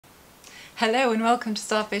Hello and welcome to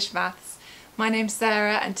Starfish Maths. My name's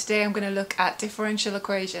Sarah and today I'm going to look at differential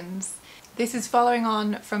equations. This is following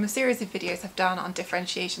on from a series of videos I've done on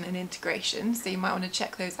differentiation and integration, so you might want to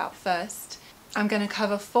check those out first. I'm going to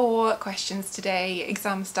cover 4 questions today,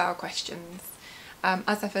 exam style questions.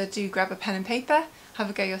 As ever, do grab a pen and paper, have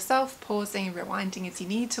a go yourself, pausing and rewinding as you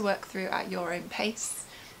need to work through at your own pace.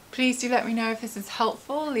 Please do let me know if this is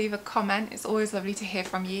helpful, leave a comment, it's always lovely to hear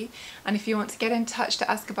from you. And if you want to get in touch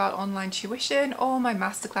to ask about online tuition or my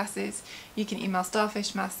masterclasses, you can email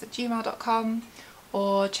starfishmaths@gmail.com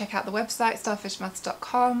or check out the website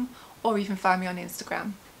starfishmaths.com or even find me on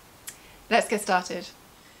Instagram. Let's get started.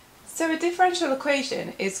 So a differential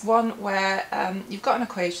equation is one where you've got an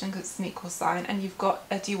equation because it's an equal sign and you've got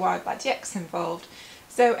a dy by dx involved.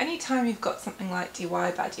 So anytime you've got something like dy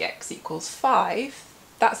by dx equals 5,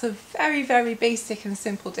 that's a very, very basic and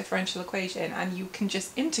simple differential equation and you can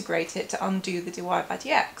just integrate it to undo the dy by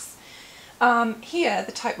dx. Here,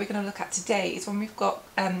 the type we're going to look at today is when we've got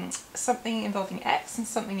something involving x and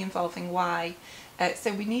something involving y.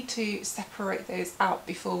 So we need to separate those out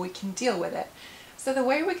before we can deal with it. So the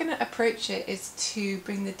way we're going to approach it is to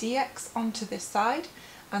bring the dx onto this side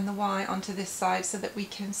and the y onto this side so that we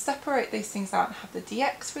can separate those things out and have the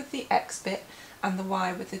dx with the x bit and the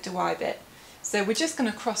y with the dy bit. So we're just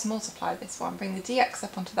going to cross multiply this one, bring the dx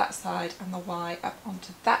up onto that side and the y up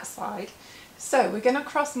onto that side. So we're going to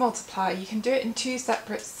cross multiply. You can do it in 2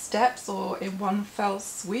 separate steps or in one fell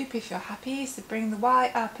swoop if you're happy. So bring the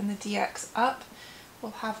y up and the dx up.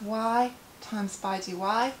 We'll have y times by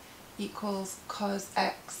dy equals cos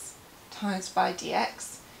x times by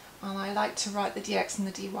dx. And I like to write the dx and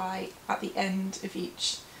the dy at the end of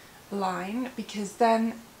each line because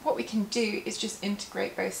then what we can do is just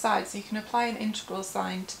integrate both sides. So you can apply an integral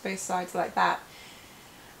sign to both sides like that.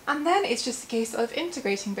 And then it's just a case of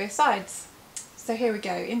integrating both sides. So here we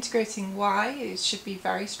go, integrating y, it should be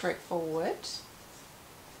very straightforward.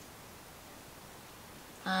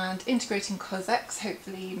 And integrating cos x,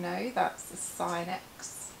 hopefully you know that's the sine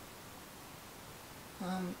x.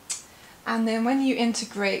 And then when you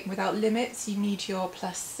integrate without limits, you need your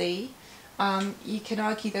plus c. You can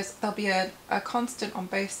argue there'll be a constant on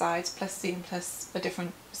both sides, plus c and plus a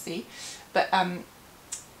different c, but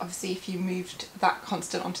obviously if you moved that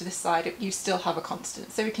constant onto this side, you still have a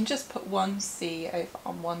constant. So we can just put 1c over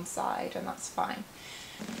on one side and that's fine.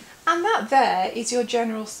 And that there is your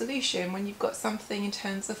general solution when you've got something in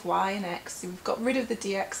terms of y and x. So we've got rid of the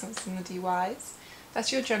dx's and the dy's.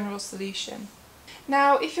 That's your general solution.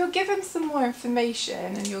 Now if you're given some more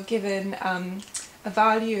information and you're given a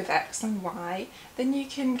value of x and y, then you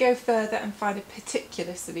can go further and find a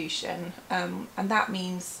particular solution, and that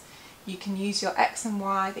means you can use your x and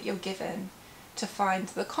y that you're given to find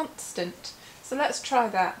the constant. So let's try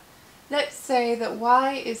that. Let's say that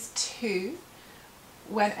y is 2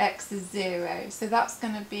 when x is 0, so that's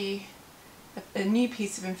going to be a new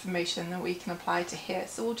piece of information that we can apply to here.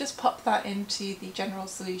 So we'll just pop that into the general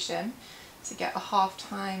solution to get a half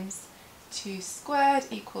times 2 squared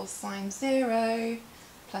equals sine 0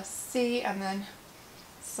 plus c, and then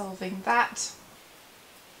solving that.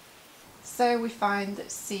 So we find that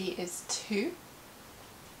c is 2.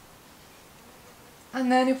 And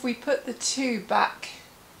then if we put the 2 back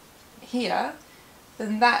here,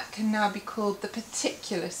 then that can now be called the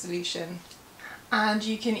particular solution. And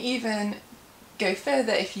you can even go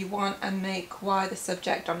further if you want and make y the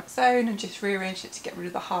subject on its own and just rearrange it to get rid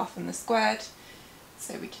of the half and the squared.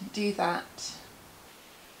 So we can do that.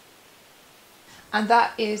 And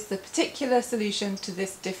that is the particular solution to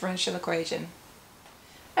this differential equation.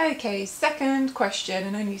 Okay, second question,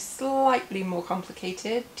 and only slightly more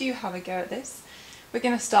complicated. Do have a go at this. We're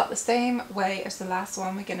going to start the same way as the last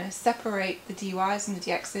one. We're going to separate the dy's and the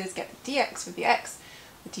dx's, get the dx with the x,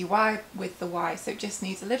 the dy with the y. So it just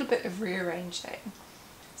needs a little bit of rearranging.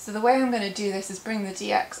 So the way I'm going to do this is bring the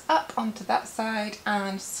dx up onto that side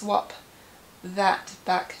and swap that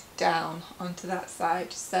back down onto that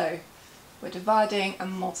side. So we're dividing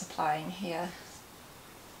and multiplying here.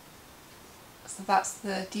 So that's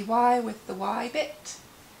the dy with the y bit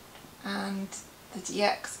and the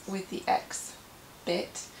dx with the x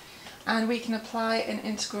bit. And we can apply an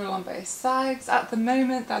integral on both sides. At the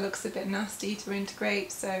moment that looks a bit nasty to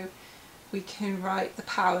integrate, so we can write the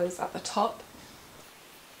powers at the top.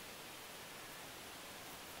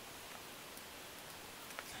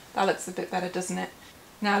 That looks a bit better, doesn't it?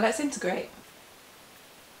 Now let's integrate.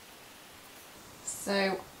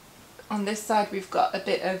 So on this side we've got a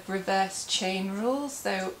bit of reverse chain rules,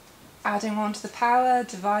 so adding 1 to the power,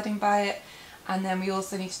 dividing by it, and then we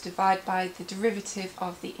also need to divide by the derivative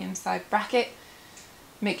of the inside bracket.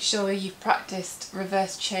 Make sure you've practiced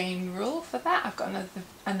reverse chain rule for that. I've got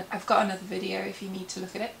another video if you need to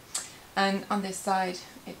look at it. And on this side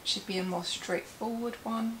it should be a more straightforward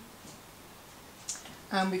one.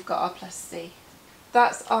 And we've got our plus c.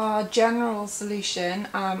 That's our general solution.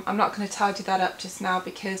 I'm not going to tidy that up just now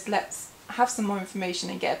because let's have some more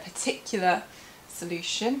information and get a particular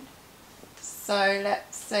solution. So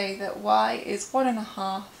let's say that y is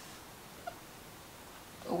 1.5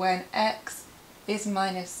 when x is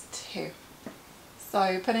minus 2.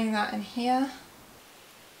 So putting that in here,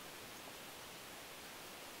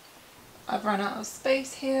 I've run out of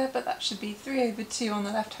space here, but that should be 3/2 on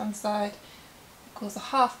the left hand side equals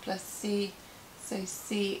 1/2 plus c, so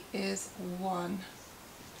c is 1.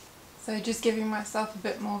 So just giving myself a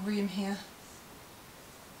bit more room here.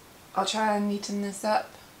 I'll try and neaten this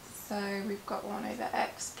up. So we've got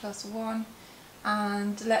 1/x plus 1,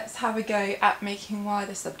 and let's have a go at making y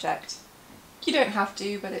the subject. You don't have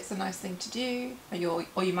to, but it's a nice thing to do,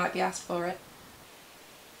 or you might be asked for it.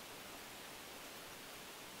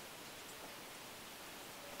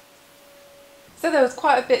 So there was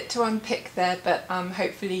quite a bit to unpick there, but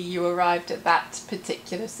hopefully you arrived at that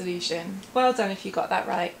particular solution. Well done if you got that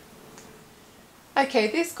right. Okay,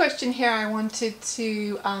 this question here, I wanted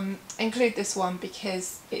to include this one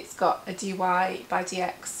because it's got a dy by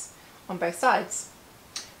dx on both sides.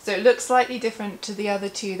 So it looks slightly different to the other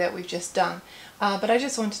two that we've just done, but I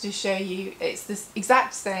just wanted to show you it's this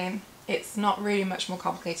exact same. It's not really much more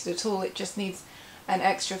complicated at all. It just needs an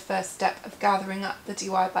extra first step of gathering up the dy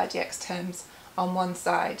by dx terms on one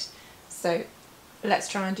side. So let's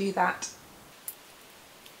try and do that.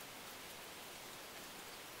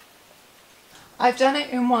 I've done it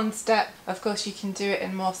in one step. Of course you can do it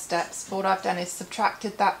in more steps, but what I've done is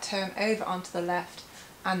subtracted that term over onto the left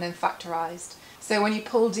and then factorised. So when you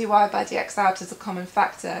pull dy by dx out as a common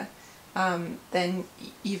factor, then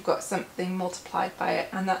you've got something multiplied by it,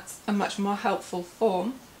 and that's a much more helpful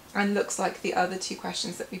form and looks like the other two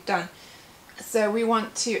questions that we've done. So we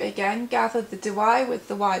want to again gather the dy with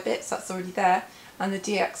the y bits, that's already there, and the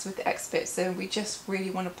dx with the x bits, so we just really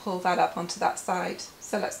want to pull that up onto that side.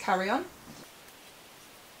 So let's carry on.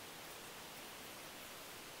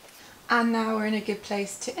 And now we're in a good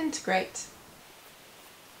place to integrate.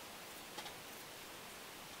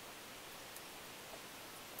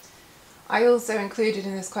 I also included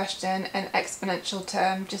in this question an exponential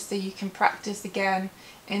term just so you can practice again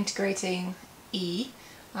integrating e.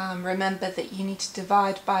 Remember that you need to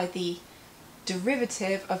divide by the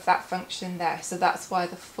derivative of that function there, so that's why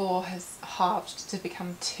the 4 has halved to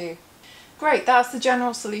become 2. Great, that's the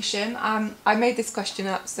general solution. I made this question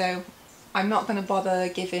up, so I'm not going to bother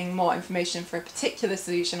giving more information for a particular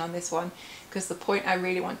solution on this one, because the point I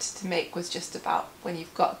really wanted to make was just about when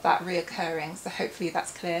you've got that reoccurring, so hopefully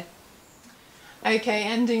that's clear. Okay,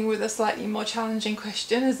 ending with a slightly more challenging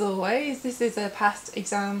question as always. This is a past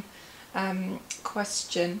exam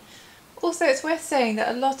question. Also, it's worth saying that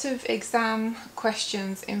a lot of exam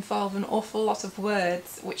questions involve an awful lot of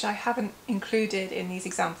words, which I haven't included in these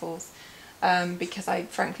examples because I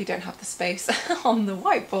frankly don't have the space on the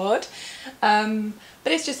whiteboard.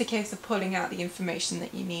 But it's just a case of pulling out the information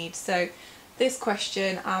that you need. So this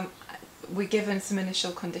question, we're given some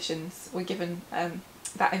initial conditions. We're given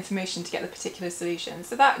that information to get the particular solution.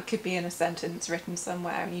 So that could be in a sentence written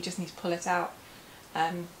somewhere and you just need to pull it out.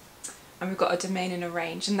 And we've got a domain and a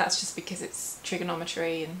range, and that's just because it's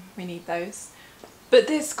trigonometry and we need those. But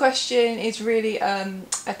this question is really a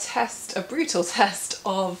test, a brutal test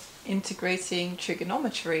of integrating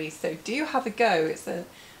trigonometry, so do have a go. It's a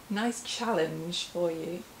nice challenge for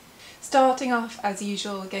you. Starting off as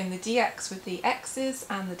usual, again the dx with the x's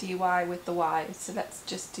and the dy with the y's, so let's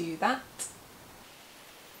just do that.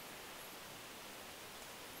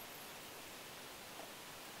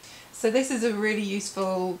 So this is a really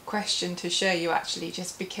useful question to show you actually,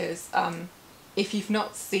 just because if you've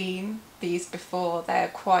not seen these before, they're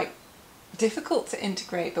quite difficult to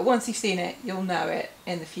integrate, but once you've seen it, you'll know it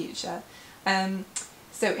in the future.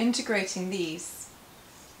 So integrating these,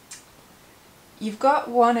 you've got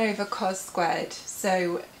 1 over cos squared,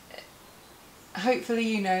 so hopefully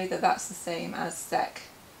you know that that's the same as sec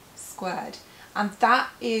squared. And that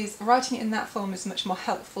is, writing it in that form is much more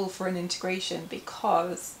helpful for an integration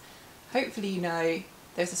because hopefully you know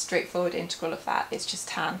there's a straightforward integral of that, it's just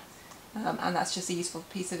tan, and that's just a useful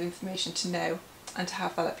piece of information to know and to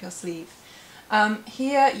have that up your sleeve.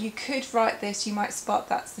 Here you could write this, you might spot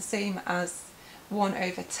that's the same as 1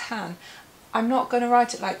 over tan. I'm not going to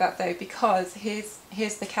write it like that though, because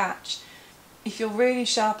here's the catch. If you're really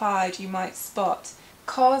sharp-eyed you might spot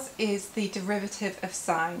cos is the derivative of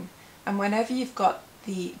sine, and whenever you've got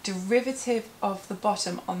the derivative of the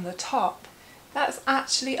bottom on the top, that's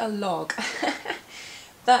actually a log.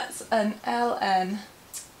 That's an ln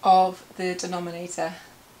of the denominator.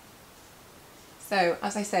 So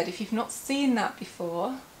as I said, if you've not seen that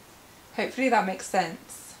before, hopefully that makes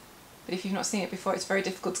sense. But if you've not seen it before, it's very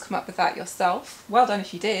difficult to come up with that yourself. Well done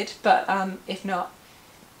if you did, but if not,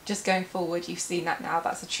 just going forward, you've seen that now.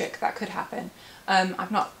 That's a trick that could happen.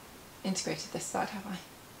 I've not integrated this side, have I?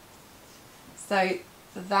 So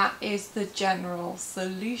that is the general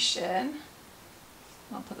solution.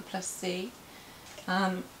 I'll put the plus c.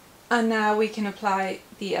 And now we can apply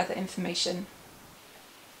the other information.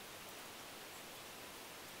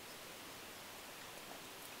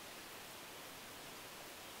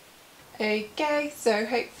 Okay, so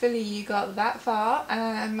hopefully you got that far.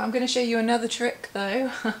 I'm going to show you another trick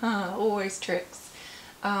though. Always tricks.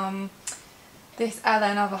 This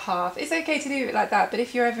ln of a half. It's okay to do it like that, but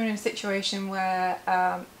if you're ever in a situation where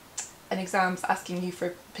an exam's asking you for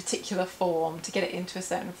a particular form to get it into a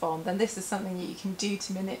certain form, then this is something that you can do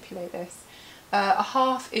to manipulate this. A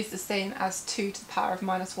half is the same as 2 to the power of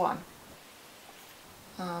minus 1.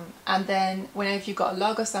 And then whenever you've got a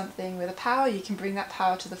log or something with a power, you can bring that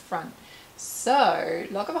power to the front. So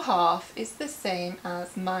log of a half is the same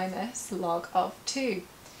as minus log of 2.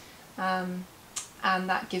 And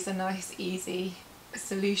that gives a nice easy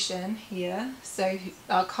solution here. So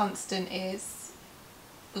our constant is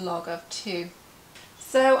log of 2.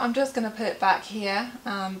 So I'm just going to put it back here,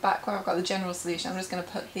 back where I've got the general solution. I'm just going to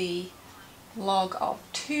put the log of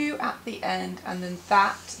 2 at the end, and then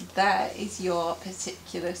that there is your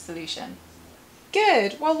particular solution.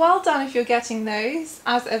 Good, well done if you're getting those.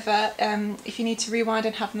 As ever, if you need to rewind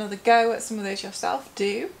and have another go at some of those yourself,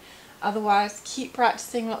 do. Otherwise, keep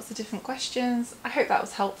practicing lots of different questions. I hope that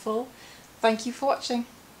was helpful. Thank you for watching.